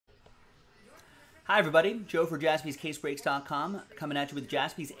Hi everybody, Joe for JASPY'S coming at you with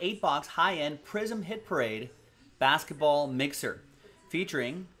JASPY'S 8-box high-end PRIZM Hit Parade basketball mixer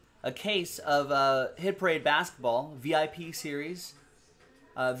featuring a case of Hit Parade basketball VIP Series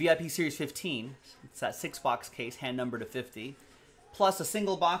 15. It's that 6-box case, hand numbered to 50, plus a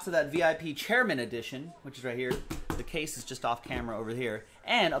single box of that VIP Chairman Edition, which is right here. The case is just off camera over here,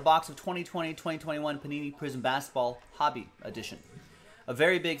 and a box of 2020-2021 Panini PRIZM Basketball Hobby Edition. A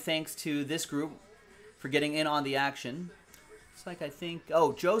very big thanks to this group for getting in on the action. It's like, I think,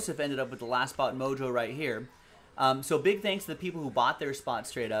 oh, Joseph ended up with the last spot mojo right here. So big thanks to the people who bought their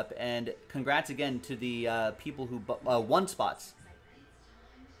spots straight up, and congrats again to the people who won spots.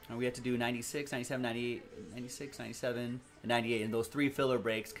 We had to do 96, 97, 98, 96, 97, and 98, and those 3 filler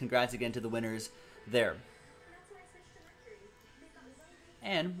breaks. Congrats again to the winners there.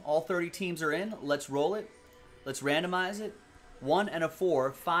 And all 30 teams are in. Let's roll it. Let's randomize it. 1 and a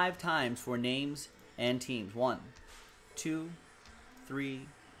 4, 5 times for names and teams. 1, 2, 3,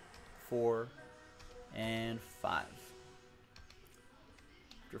 4, and 5.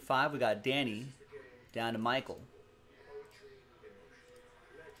 After 5, we got Danny down to Michael.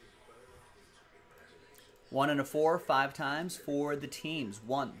 1 and a 4, 5 times for the teams.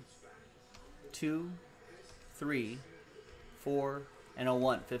 1, 2, 3, 4, and a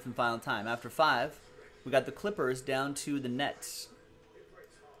 1. 5th and final time. After 5, we got the Clippers down to the Nets.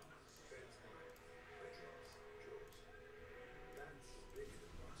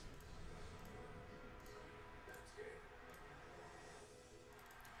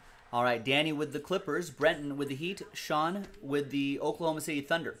 All right, Danny with the Clippers, Brenton with the Heat, Sean with the Oklahoma City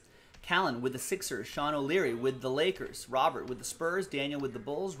Thunder, Callan with the Sixers, Sean O'Leary with the Lakers, Robert with the Spurs, Daniel with the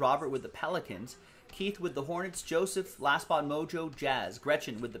Bulls, Robert with the Pelicans, Keith with the Hornets, Joseph, Last Spot Mojo, Jazz,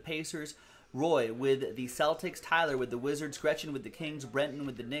 Gretchen with the Pacers, Roy with the Celtics, Tyler with the Wizards, Gretchen with the Kings, Brenton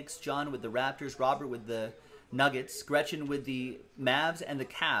with the Knicks, John with the Raptors, Robert with the Nuggets, Gretchen with the Mavs and the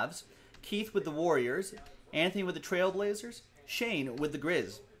Cavs, Keith with the Warriors, Anthony with the Trailblazers, Shane with the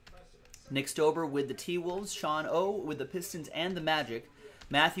Grizz, Nick Stober with the T-Wolves, Sean O with the Pistons and the Magic,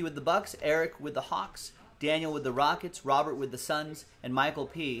 Matthew with the Bucks, Eric with the Hawks, Daniel with the Rockets, Robert with the Suns, and Michael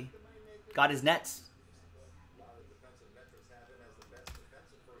P. got his Nets.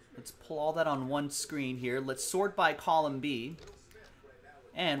 Let's pull all that on one screen here. Let's sort by column B.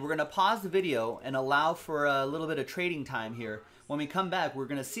 And we're going to pause the video and allow for a little bit of trading time here. When we come back, we're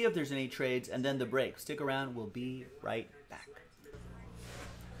going to see if there's any trades and then the break. Stick around. We'll be right back.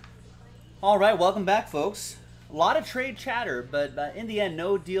 All right, welcome back, folks. A lot of trade chatter, but in the end,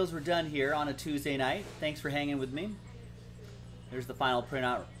 no deals were done here on a Tuesday night. Thanks for hanging with me. There's the final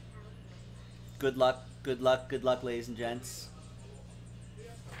printout. Good luck, good luck, good luck, ladies and gents.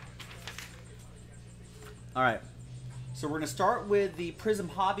 All right, so we're going to start with the PRIZM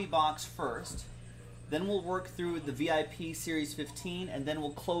Hobby Box first. Then we'll work through the VIP Series 15, and then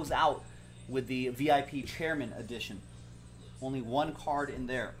we'll close out with the VIP Chairman Edition. Only one card in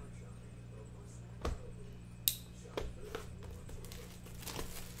there.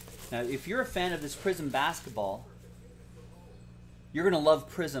 Now, if you're a fan of this PRIZM basketball, you're going to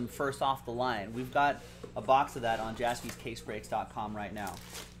love PRIZM first off the line. We've got a box of that on JASPY'sCaseBreaks.com right now.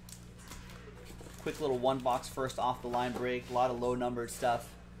 Quick little one box first off the line break, a lot of low numbered stuff,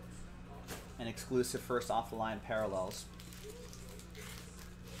 and exclusive first off the line parallels.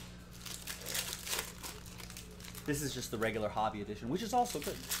 This is just the regular hobby edition, which is also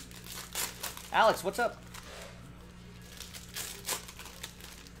good. Alex, what's up?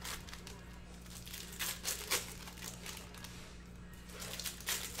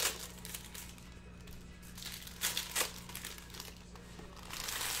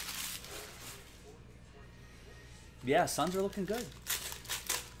 Yeah, Suns are looking good.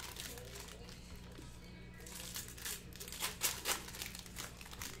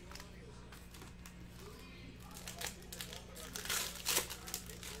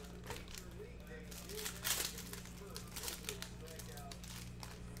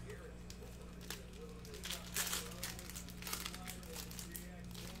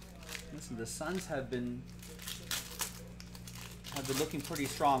 Listen, the Suns have been looking pretty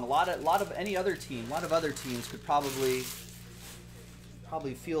strong. A lot of any other team, a lot of other teams could probably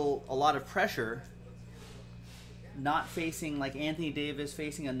feel a lot of pressure not facing, like Anthony Davis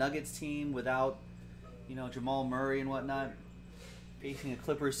facing a Nuggets team without, you know, Jamal Murray and whatnot, facing a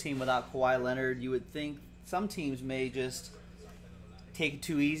Clippers team without Kawhi Leonard. You would think some teams may just take it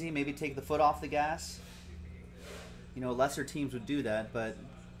too easy, maybe take the foot off the gas. You know, lesser teams would do that, but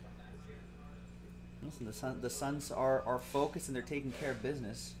listen, the Suns are focused and they're taking care of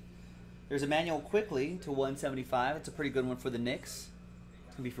business. There's Emmanuel Quickly to 175. It's a pretty good one for the Knicks.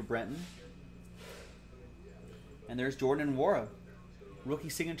 It's going to be for Brenton. And there's Jordan Nwora. Rookie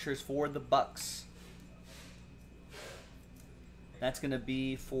signatures for the Bucks. That's going to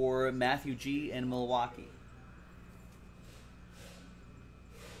be for Matthew G. in Milwaukee.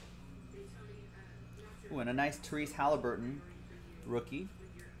 Ooh, and a nice Therese Halliburton rookie.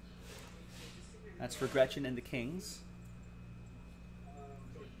 That's for Gretchen and the Kings.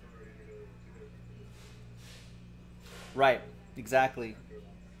 Right, exactly.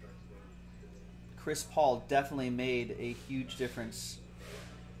 Chris Paul definitely made a huge difference.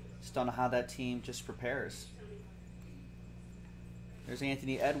 Just don't know how that team just prepares. There's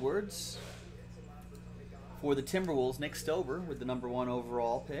Anthony Edwards for the Timberwolves. Nick Stover with the #1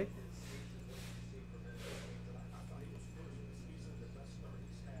 overall pick.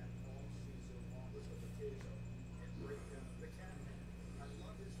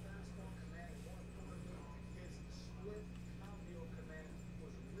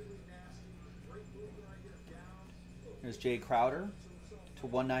 There's Jay Crowder to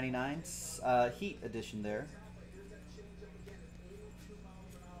 199, Heat edition there.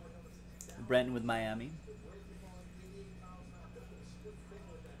 Brenton with Miami.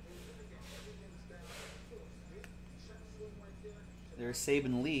 There's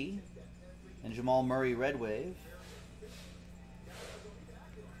Saban Lee and Jamal Murray Red Wave.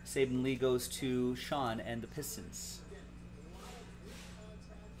 Saban Lee goes to Sean and the Pistons.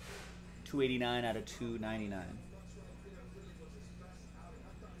 289 out of 299.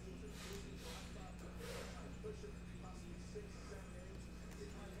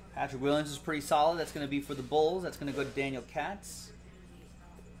 Patrick Williams is pretty solid. That's going to be for the Bulls. That's going to go to Daniel Katz.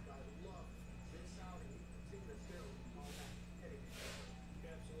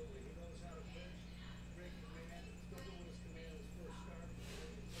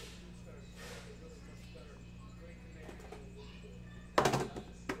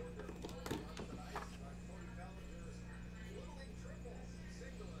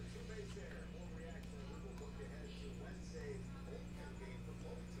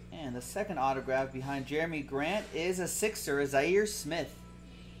 And the second autograph behind Jeremy Grant is a Sixer, Zaire Smith.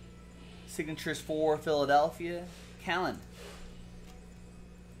 Signatures for Philadelphia. Callan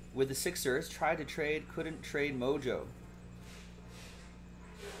with the Sixers. Tried to trade, couldn't trade Mojo.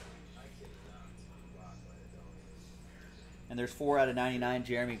 And there's 4 out of 99,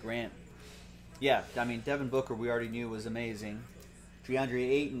 Jeremy Grant. Yeah, I mean, Devin Booker we already knew was amazing. DeAndre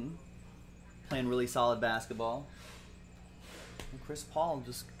Ayton playing really solid basketball. And Chris Paul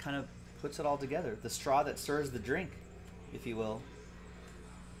just kind of puts it all together. The straw that stirs the drink, if you will.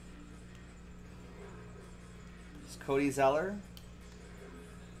 It's Cody Zeller.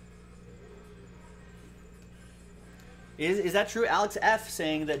 Is that true? Alex F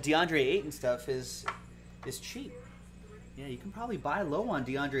saying that DeAndre Ayton stuff is cheap. Yeah, you can probably buy low on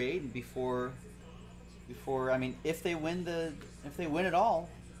DeAndre Ayton before I mean, if they win it all.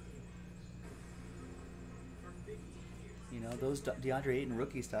 You know, those DeAndre Ayton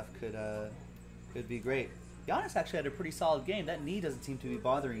rookie stuff could be great. Giannis actually had a pretty solid game. That knee doesn't seem to be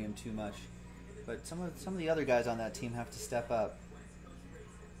bothering him too much, but some of the other guys on that team have to step up.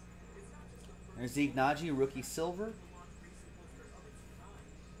 There's Zeke Naji, rookie silver.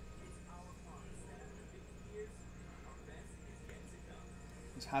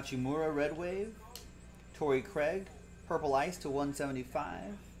 There's Hachimura, red wave. Torrey Craig, purple ice to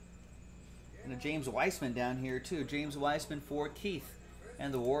 175. And a James Weissman down here too. James Weissman for Keith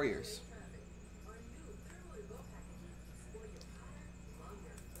and the Warriors.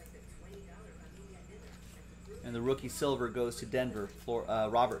 And the rookie silver goes to Denver.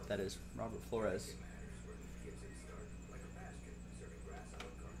 Robert Flores.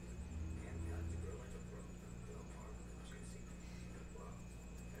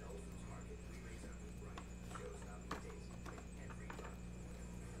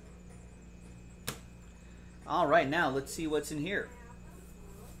 All right, now let's see what's in here.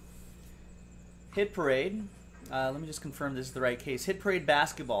 Hit Parade. Let me just confirm this is the right case. Hit Parade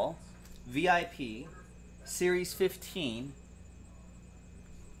Basketball, VIP, Series 15,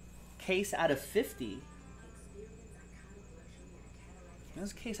 case out of 50.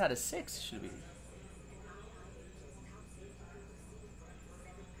 This case out of 6 should be.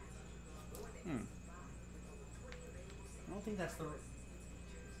 I don't think that's the.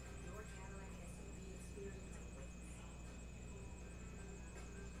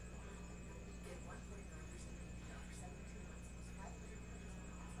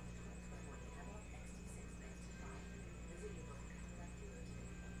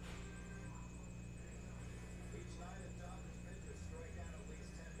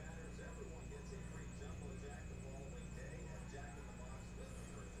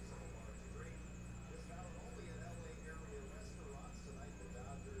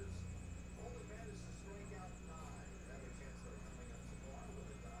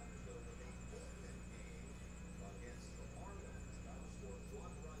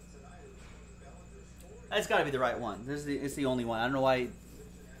 That's got to be the right one. It's the only one. I don't know why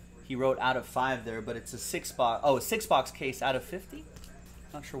he wrote out of 5 there, but it's a 6-box. Oh, a 6-box case out of 50.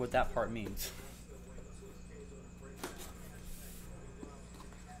 Not sure what that part means.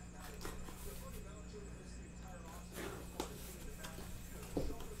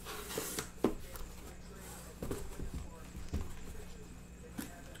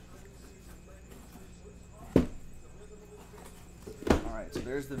 All right, so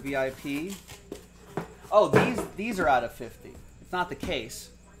there's the VIP. Oh, these are out of 50. It's not the case.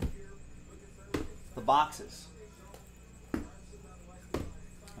 The boxes. Okay,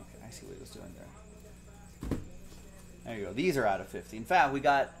 I see what he was doing there. There you go. These are out of 50. In fact, we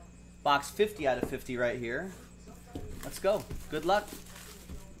got box 50 out of 50 right here. Let's go. Good luck.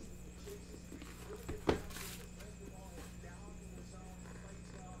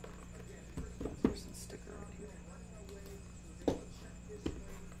 There's some sticker right here.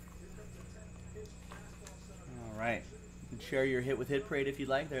 All right. You can share your hit with Hit Parade if you'd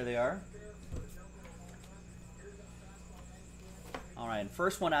like. There they are. All right,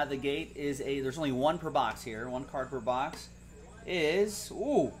 first one out of the gate is there's only one per box here, 1 card per box, is,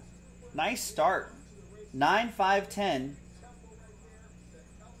 ooh, nice start. 9-5-10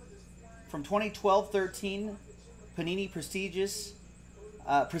 from 2012-13, Panini Prestigious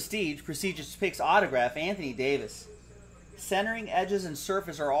Picks Autograph, Anthony Davis. Centering, edges, and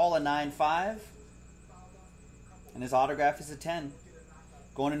surface are all a 9-5, and his autograph is a 10.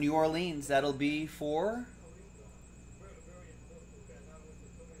 Going to New Orleans, that'll be for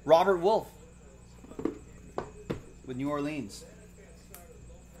Robert Wolf with New Orleans.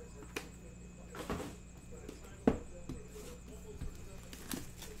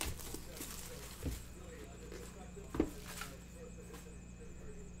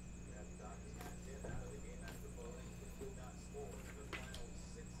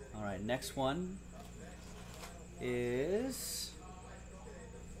 All right, next one is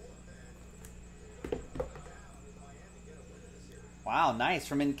wow, nice.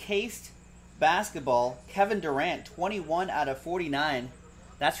 From Encased Basketball, Kevin Durant, 21 out of 49.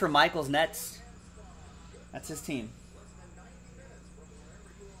 That's for Michael's Nets. That's his team.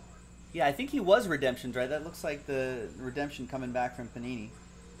 Yeah, I think he was Redemptions, right? That looks like the redemption coming back from Panini.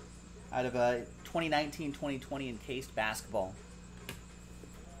 Out of 2019-2020 Encased Basketball.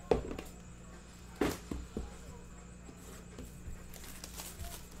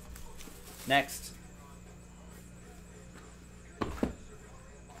 Next.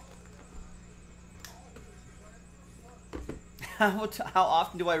 How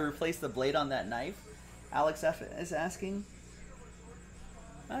often do I replace the blade on that knife? Alex F is asking.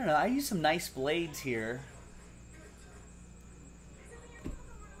 I don't know. I use some nice blades here.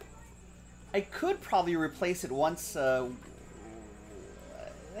 I could probably replace it once. I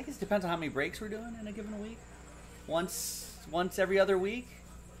guess it depends on how many breaks we're doing in a given week. Once every other week.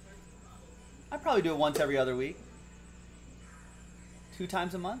 I'd probably do it once every other week. 2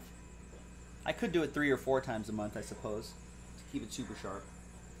 times a month. I could do it 3 or 4 times a month, I suppose. Keep it super sharp.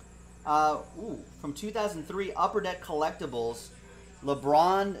 From 2003, Upper Deck Collectibles,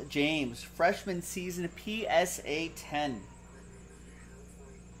 LeBron James, freshman season PSA 10.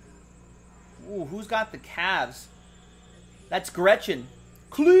 Ooh, who's got the Cavs? That's Gretchen.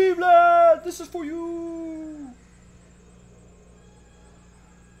 Cleveland, this is for you.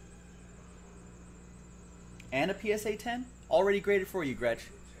 And a PSA 10? Already graded for you, Gretch.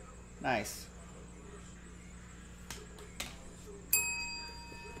 Nice.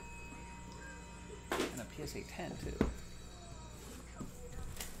 And a PSA 10 too.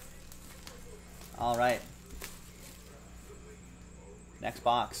 All right. Next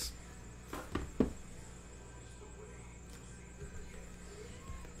box.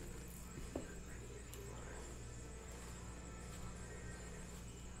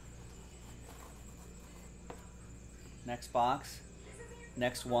 Next box.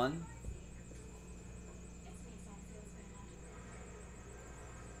 Next one.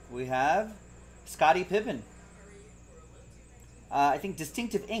 We have Scottie Pippen. I think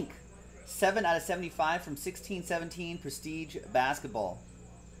Distinctive Ink. 7 out of 75 from 16-17 Prestige Basketball.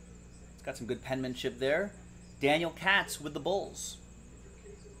 It's got some good penmanship there. Daniel Katz with the Bulls.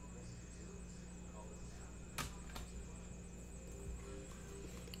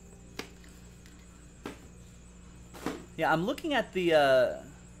 Yeah, I'm looking at the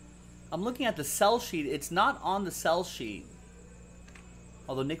sell sheet. It's not on the sell sheet.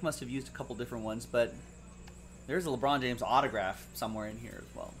 Although Nick must have used a couple different ones, but there's a LeBron James autograph somewhere in here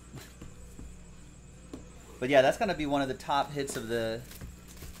as well. But yeah, that's gonna be one of the top hits of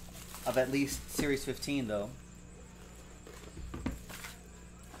at least Series 15 though.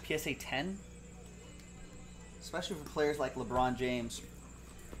 PSA 10? especially for players like LeBron James,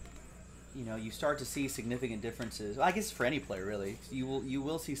 you know, you start to see significant differences. Well, I guess for any player, really. You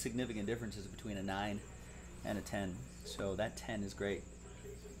will see significant differences between a 9 and a 10. So that 10 is great.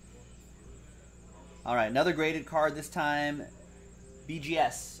 All right, another graded card this time.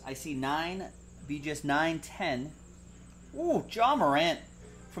 BGS. I see 9. BGS 910. Ooh, Ja Morant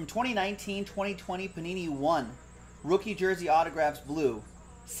from 2019-2020 Panini 1. Rookie jersey autographs blue.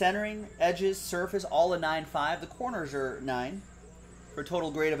 Centering, edges, surface, all a 9.5. The corners are 9. For a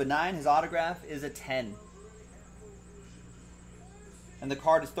total grade of a 9, his autograph is a 10. And the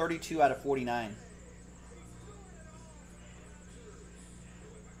card is 32 out of 49.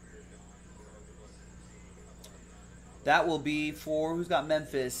 That will be for, who's got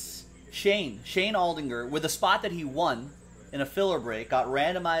Memphis? Shane Aldinger, with a spot that he won in a filler break, got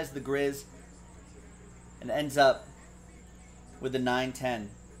randomized to the Grizz, and ends up with the 9-10.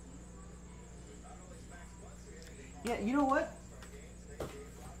 Yeah, you know what?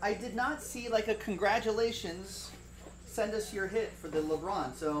 I did not see like a congratulations, send us your hit for the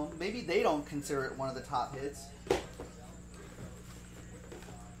LeBron, so maybe they don't consider it one of the top hits.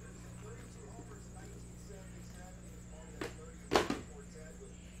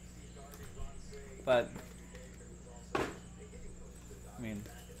 But, I mean,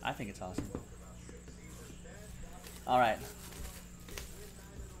 I think it's awesome. All right.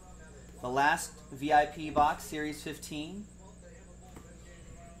 The last VIP box, Series 15.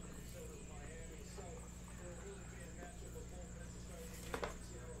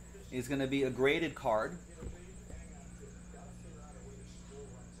 Is going to be a graded card.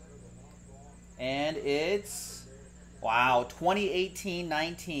 And it's, wow,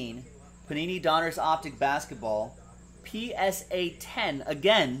 2018-19 Panini Donruss Optic Basketball. PSA 10,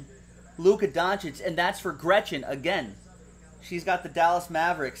 again, Luka Doncic, and that's for Gretchen, again. She's got the Dallas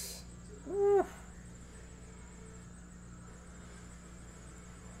Mavericks. Woo.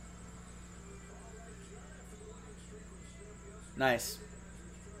 Nice.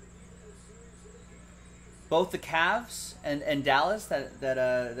 Both the Cavs and Dallas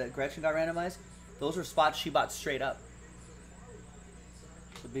that Gretchen got randomized, those are spots she bought straight up.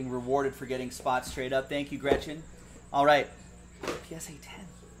 So being rewarded for getting spots straight up. Thank you, Gretchen. All right, PSA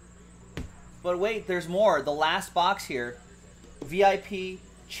 10. But wait, there's more. The last box here, VIP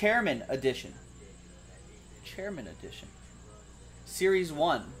Chairman Edition. Chairman Edition. Series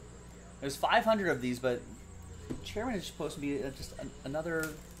 1. There's 500 of these, but Chairman is supposed to be just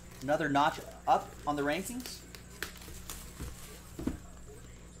another notch up on the rankings.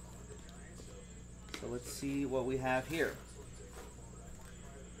 So let's see what we have here.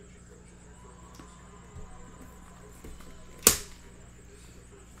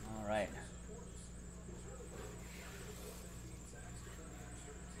 All right.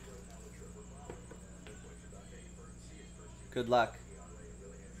 Good luck.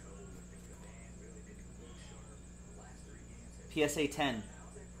 PSA 10.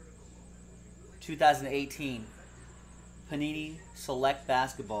 2018 Panini Select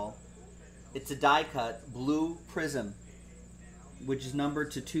Basketball. It's a die cut blue Prism, which is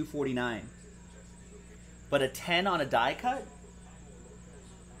numbered to 249. But a 10 on a die cut?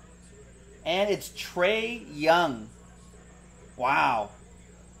 And it's Trae Young. Wow.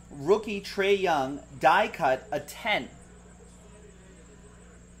 Rookie Trae Young, die cut, a 10.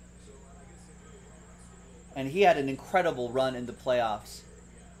 And he had an incredible run in the playoffs.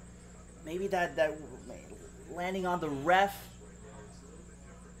 Maybe that landing on the ref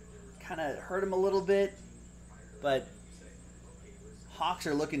kind of hurt him a little bit, but Hawks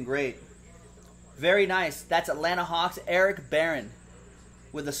are looking great. Very nice. That's Atlanta Hawks Eric Barron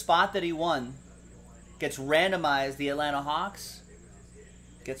with the spot that he won. Gets randomized, the Atlanta Hawks.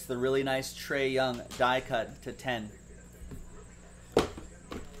 Gets the really nice Trae Young die cut to 10.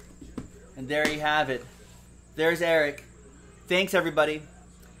 And there you have it. There's Eric. Thanks, everybody.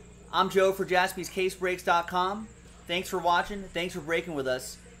 I'm Joe for JASPY'S Thanks for watching. Thanks for breaking with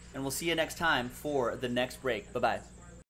us. And we'll see you next time for the next break. Bye-bye.